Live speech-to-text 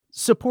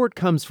Support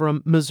comes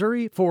from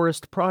Missouri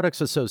Forest Products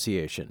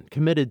Association,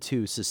 committed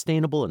to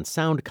sustainable and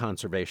sound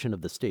conservation of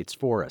the state's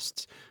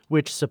forests,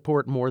 which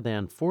support more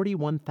than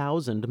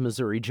 41,000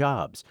 Missouri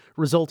jobs,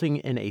 resulting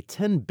in a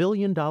 $10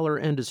 billion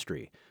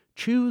industry.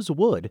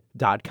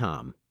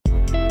 ChooseWood.com.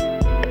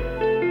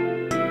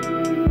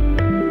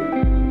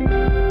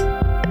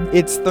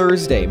 It's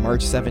Thursday,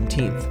 March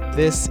 17th.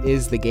 This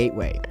is The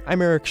Gateway.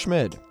 I'm Eric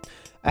Schmid.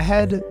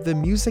 Ahead, the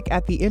Music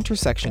at the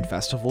Intersection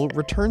Festival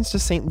returns to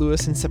St.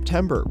 Louis in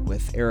September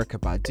with Erykah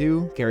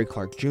Badu, Gary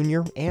Clark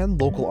Jr., and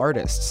local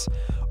artists.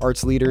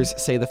 Arts leaders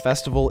say the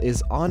festival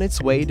is on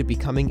its way to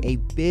becoming a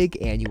big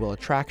annual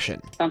attraction.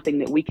 Something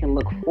that we can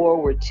look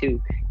forward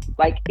to,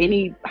 like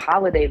any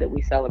holiday that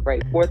we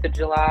celebrate, 4th of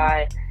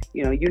July,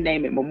 you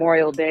name it,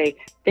 Memorial Day,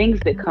 things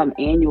that come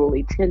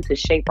annually tend to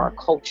shape our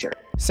culture.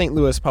 St.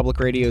 Louis Public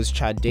Radio's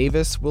Chad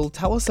Davis will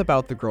tell us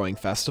about the growing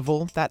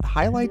festival that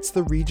highlights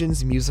the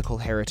region's musical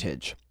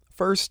heritage.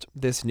 First,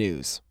 this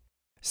news.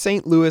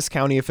 St. Louis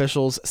County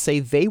officials say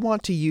they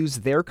want to use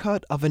their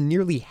cut of a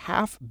nearly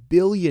 $500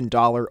 million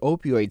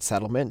opioid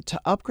settlement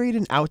to upgrade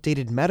an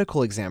outdated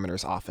medical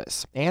examiner's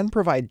office and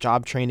provide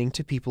job training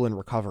to people in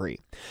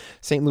recovery.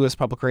 St. Louis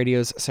Public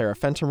Radio's Sarah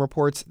Fenton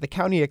reports the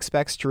county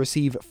expects to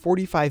receive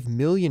 $45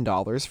 million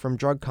from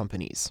drug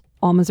companies.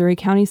 All Missouri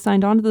counties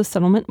signed on to the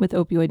settlement with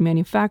opioid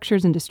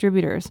manufacturers and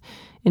distributors.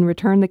 In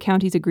return, the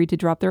counties agreed to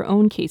drop their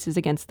own cases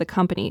against the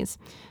companies.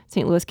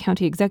 St. Louis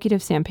County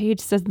Executive Sam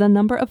Page says the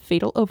number of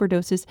fatal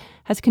overdoses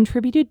has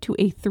contributed to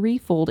a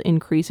threefold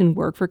increase in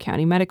work for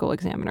county medical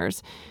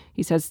examiners.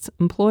 He says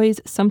employees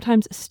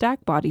sometimes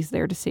stack bodies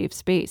there to save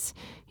space.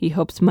 He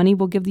hopes money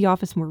will give the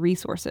office more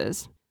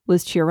resources.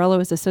 Liz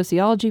Chiarello is a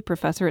sociology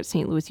professor at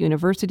St. Louis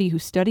University who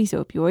studies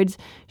opioids.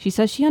 She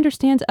says she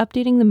understands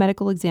updating the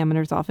medical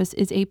examiner's office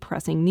is a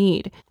pressing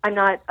need. I'm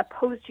not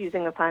opposed to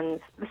using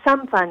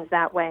some funds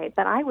that way,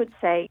 but I would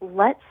say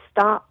let's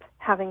stop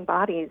having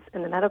bodies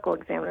in the medical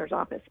examiner's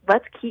office.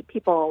 Let's keep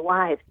people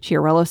alive.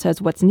 Chiarello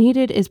says what's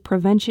needed is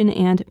prevention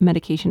and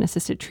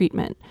medication-assisted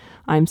treatment.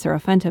 I'm Sarah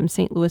Fenton,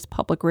 St. Louis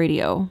Public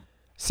Radio.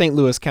 St.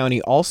 Louis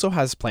County also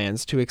has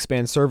plans to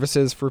expand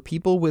services for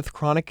people with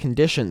chronic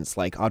conditions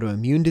like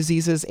autoimmune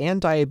diseases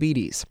and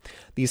diabetes.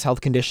 These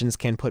health conditions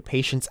can put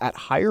patients at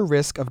higher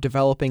risk of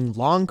developing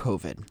long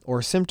COVID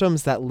or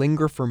symptoms that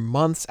linger for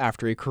months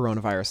after a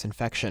coronavirus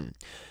infection.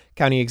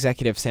 County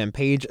Executive Sam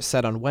Page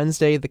said on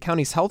Wednesday the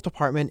county's health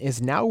department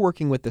is now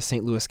working with the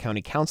St. Louis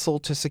County Council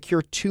to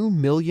secure $2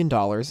 million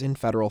in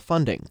federal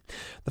funding.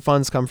 The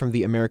funds come from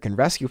the American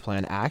Rescue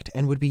Plan Act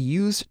and would be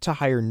used to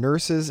hire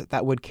nurses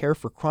that would care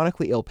for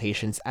chronically ill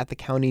patients at the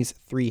county's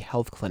 3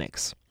 health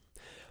clinics.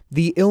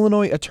 The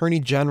Illinois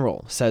Attorney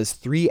General says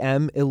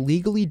 3M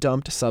illegally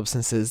dumped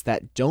substances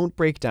that don't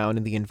break down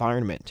in the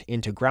environment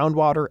into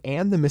groundwater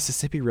and the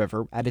Mississippi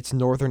River at its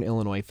northern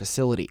Illinois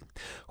facility.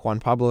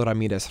 Juan Pablo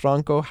Ramirez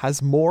Franco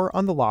has more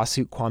on the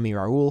lawsuit Kwame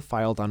Raoul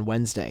filed on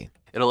Wednesday.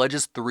 It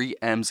alleges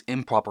 3M's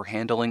improper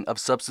handling of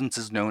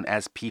substances known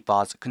as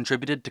PFAS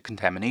contributed to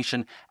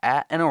contamination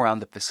at and around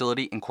the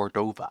facility in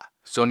Cordova.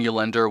 Sonia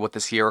Lender with the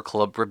Sierra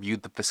Club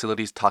reviewed the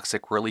facility's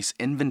toxic release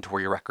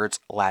inventory records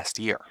last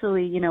year.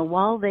 Actually,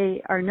 while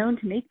they are known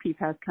to make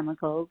PFAS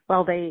chemicals,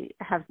 while they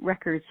have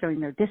records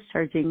showing they're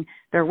discharging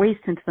their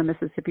waste into the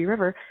Mississippi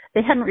River,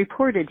 they hadn't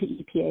reported to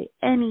EPA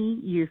any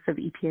use of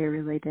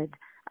EPA-related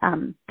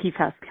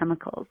PFAS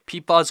chemicals.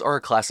 PFAS are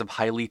a class of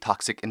highly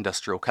toxic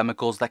industrial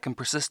chemicals that can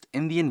persist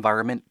in the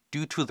environment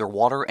due to their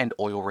water and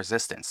oil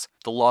resistance.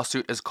 The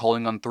lawsuit is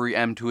calling on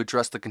 3M to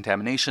address the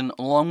contamination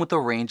along with a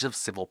range of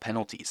civil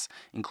penalties,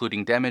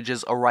 including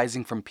damages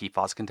arising from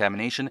PFAS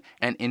contamination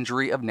and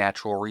injury of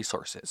natural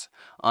resources.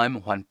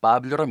 I'm Juan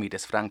Pablo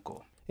Ramirez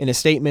Franco. In a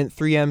statement,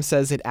 3M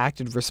says it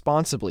acted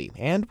responsibly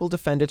and will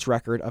defend its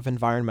record of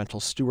environmental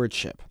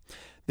stewardship.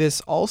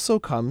 This also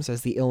comes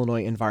as the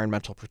Illinois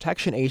Environmental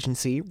Protection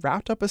Agency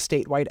wrapped up a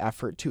statewide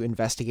effort to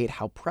investigate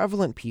how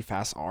prevalent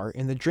PFAS are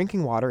in the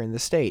drinking water in the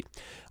state.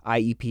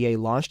 IEPA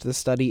launched the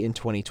study in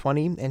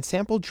 2020 and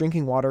sampled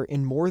drinking water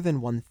in more than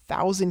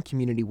 1,000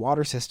 community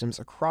water systems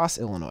across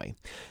Illinois.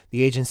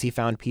 The agency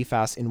found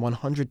PFAS in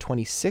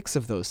 126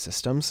 of those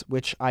systems,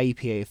 which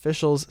IEPA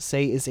officials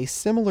say is a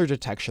similar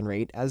detection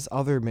rate as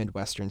other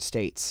Midwestern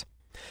states.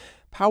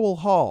 Powell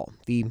Hall,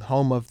 the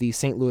home of the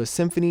St. Louis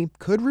Symphony,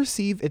 could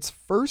receive its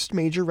first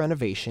major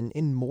renovation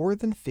in more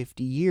than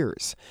 50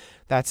 years.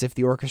 That's if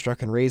the orchestra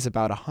can raise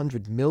about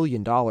 $100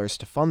 million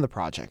to fund the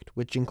project,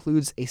 which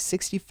includes a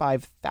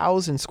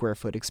 65,000 square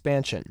foot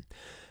expansion.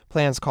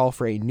 Plans call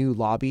for a new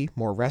lobby,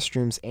 more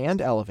restrooms and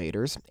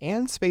elevators,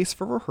 and space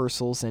for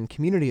rehearsals and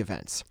community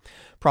events.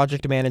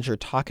 Project manager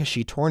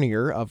Takashi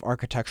Tornier of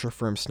architecture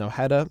firm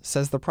Snowhetta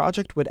says the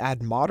project would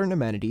add modern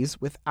amenities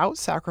without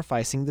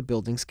sacrificing the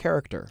building's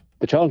character.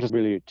 The challenge is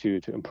really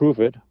to improve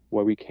it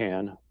where we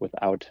can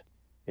without,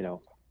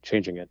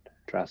 changing it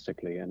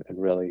drastically and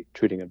really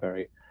treating it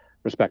very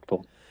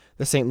respectful.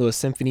 The St. Louis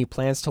Symphony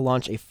plans to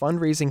launch a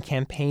fundraising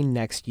campaign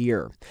next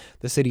year.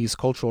 The city's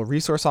Cultural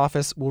Resource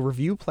Office will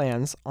review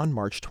plans on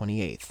March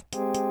 28th.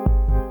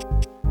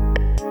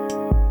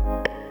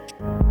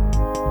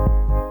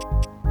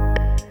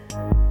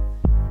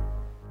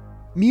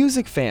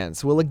 Music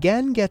fans will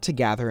again get to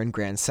gather in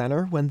Grand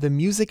Center when the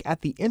Music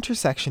at the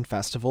Intersection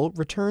Festival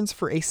returns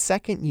for a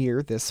second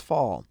year this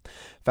fall.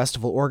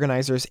 Festival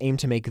organizers aim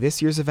to make this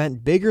year's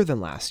event bigger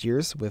than last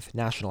year's, with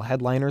national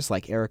headliners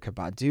like Erykah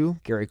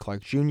Badu, Gary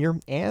Clark Jr.,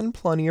 and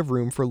plenty of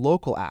room for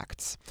local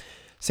acts.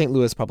 St.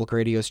 Louis Public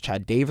Radio's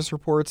Chad Davis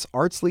reports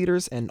arts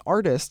leaders and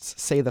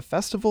artists say the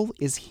festival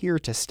is here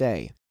to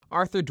stay.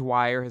 Arthur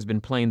Dwyer has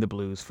been playing the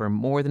blues for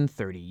more than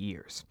 30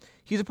 years.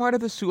 He's a part of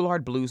the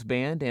Soulard Blues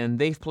Band, and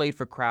they've played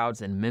for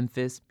crowds in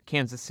Memphis,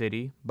 Kansas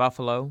City,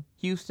 Buffalo,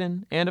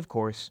 Houston, and, of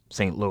course,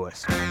 St.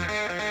 Louis.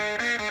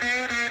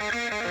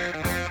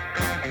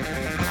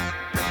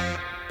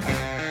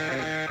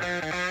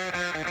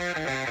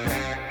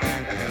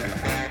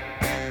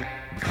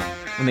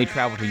 When they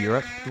travel to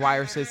Europe,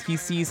 Dwyer says he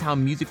sees how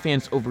music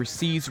fans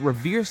overseas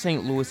revere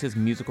St. Louis's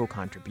musical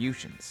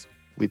contributions.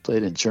 We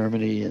played in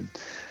Germany, and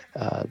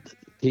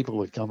people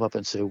would come up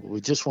and say, we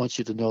just want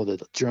you to know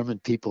that German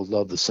people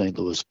love the St.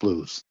 Louis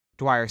blues.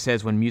 Dwyer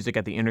says when Music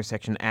at the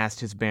Intersection asked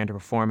his band to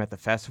perform at the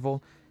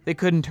festival, they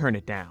couldn't turn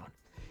it down.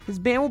 His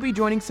band will be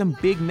joining some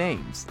big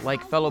names,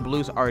 like fellow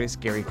blues artist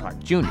Gary Clark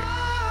Jr.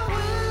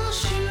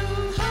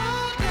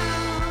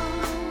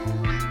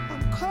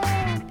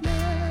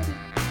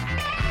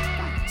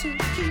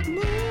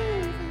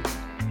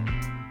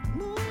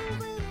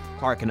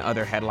 Clark and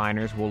other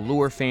headliners will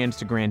lure fans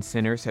to Grand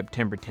Center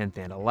September 10th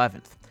and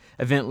 11th.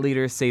 Event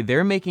leaders say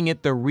they're making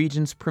it the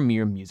region's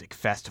premier music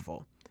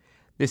festival.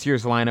 This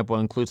year's lineup will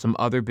include some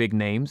other big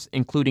names,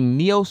 including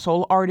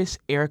neo-soul artist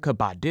Erykah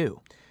Badu.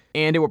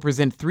 And it will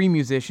present 3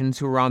 musicians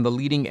who are on the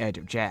leading edge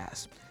of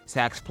jazz: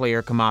 sax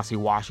player Kamasi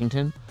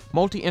Washington,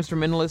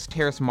 multi-instrumentalist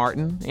Terrace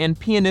Martin, and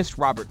pianist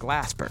Robert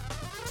Glasper.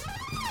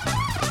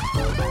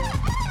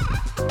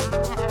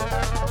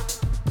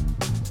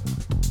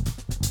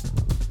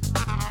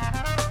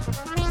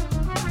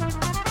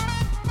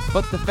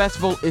 But the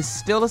festival is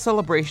still a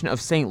celebration of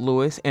St.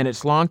 Louis and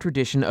its long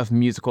tradition of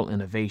musical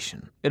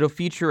innovation. It'll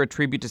feature a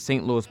tribute to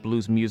St. Louis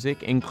blues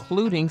music,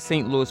 including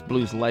St. Louis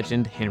blues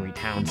legend Henry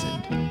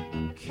Townsend.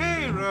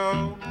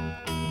 Cairo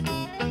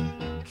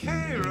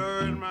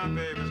is my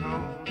baby's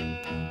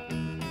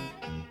home.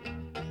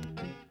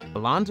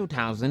 Alonzo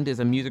Townsend is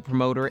a music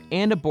promoter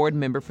and a board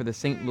member for the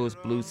St. Louis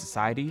Blues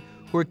Society,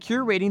 who are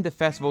curating the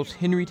festival's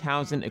Henry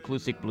Townsend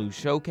Acoustic Blues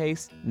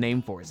Showcase,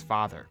 named for his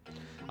father.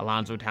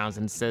 Alonzo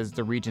Townsend says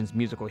the region's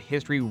musical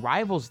history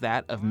rivals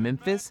that of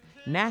Memphis,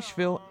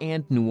 Nashville,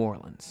 and New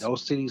Orleans.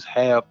 Those cities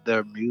have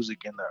their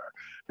music and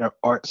their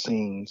art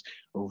scenes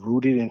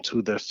rooted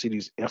into their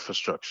city's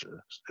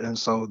infrastructure. And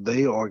so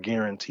they are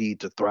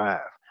guaranteed to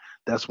thrive.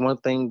 That's one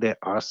thing that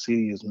our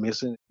city is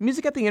missing.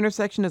 Music at the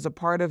Intersection is a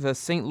part of a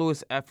St.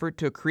 Louis effort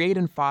to create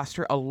and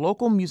foster a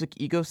local music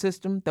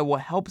ecosystem that will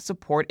help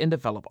support and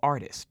develop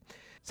artists.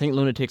 St.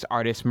 Lunatics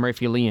artists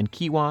Murphy Lee and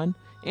Kiwan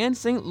and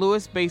St.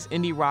 Louis-based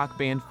indie rock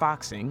band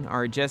Foxing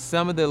are just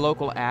some of the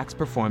local acts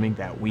performing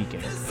that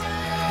weekend.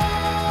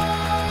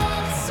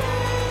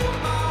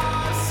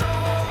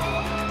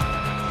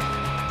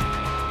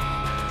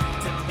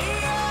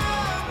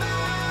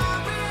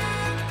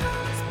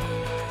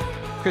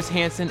 Chris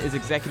Hansen is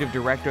executive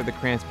director of the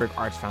Kranzberg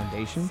Arts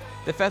Foundation,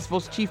 the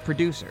festival's chief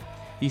producer.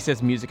 He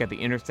says Music at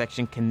the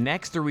Intersection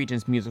connects the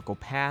region's musical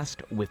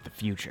past with the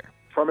future.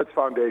 From its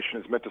foundation,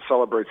 is meant to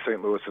celebrate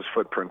St. Louis's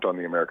footprint on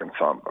the American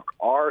songbook,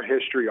 our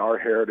history, our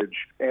heritage,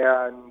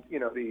 and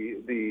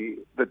the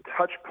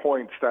touch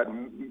points that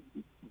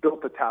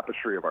built the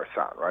tapestry of our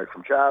sound, right?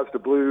 From jazz to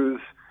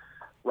blues,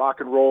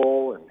 rock and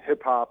roll, and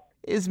hip hop.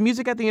 Is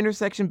Music at the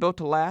Intersection built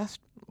to last?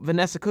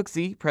 Vanessa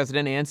Cooksey,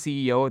 president and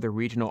CEO of the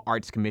Regional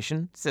Arts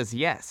Commission, says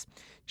yes.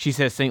 She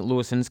says St.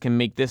 Louisans can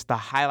make this the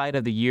highlight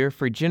of the year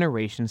for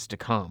generations to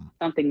come.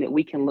 Something that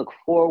we can look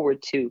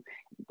forward to,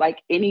 like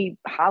any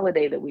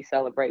holiday that we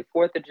celebrate,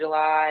 4th of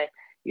July,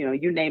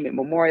 you name it,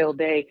 Memorial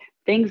Day,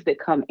 things that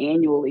come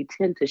annually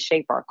tend to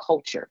shape our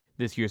culture.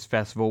 This year's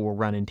festival will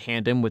run in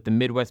tandem with the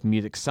Midwest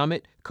Music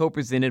Summit,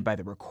 co-presented by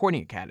the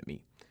Recording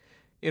Academy.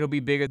 It'll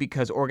be bigger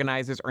because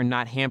organizers are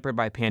not hampered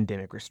by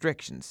pandemic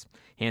restrictions.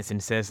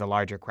 Hansen says the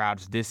larger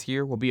crowds this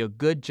year will be a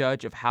good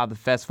judge of how the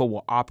festival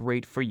will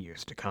operate for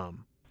years to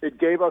come. It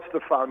gave us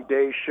the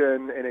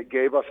foundation, and it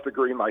gave us the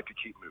green light to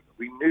keep moving.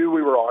 We knew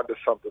we were onto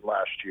something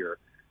last year.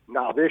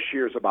 Now this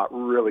year is about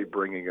really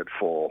bringing it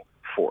full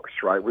force,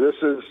 right? This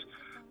is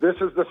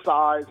the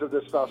size of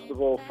this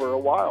festival for a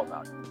while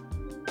now.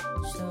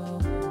 So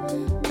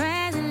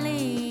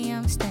presently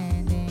I'm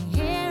standing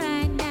here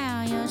right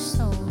now, you're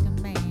so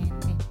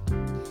demanding.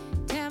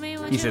 Tell me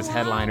what he says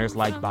headliners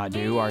like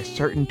Badu are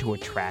certain to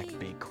attract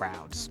big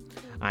crowds.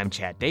 I'm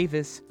Chad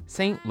Davis,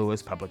 St.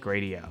 Louis Public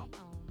Radio.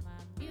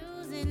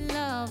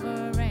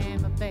 Lover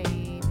and my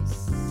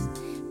babies.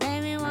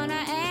 Baby, wanna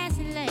ask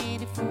you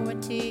lady for a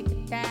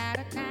ticket out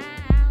of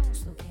town.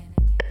 So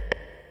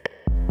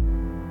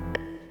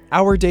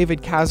Our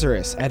David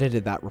Cazares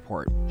edited that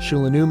report.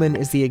 Shula Newman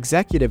is the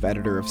executive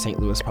editor of St.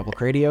 Louis Public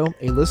Radio,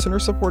 a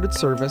listener-supported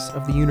service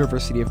of the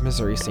University of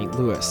Missouri St.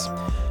 Louis.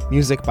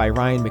 Music by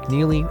Ryan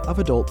McNeely of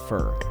Adult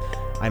Fur.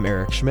 I'm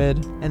Eric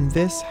Schmid, and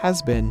this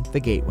has been The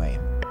Gateway.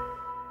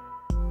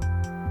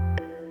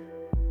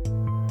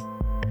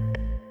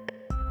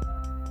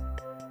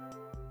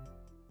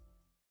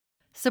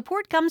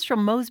 Support comes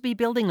from Mosby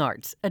Building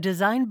Arts, a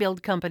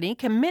design-build company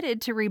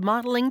committed to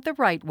remodeling the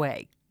right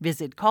way.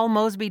 Visit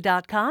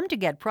callmosby.com to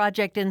get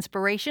project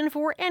inspiration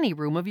for any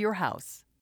room of your house.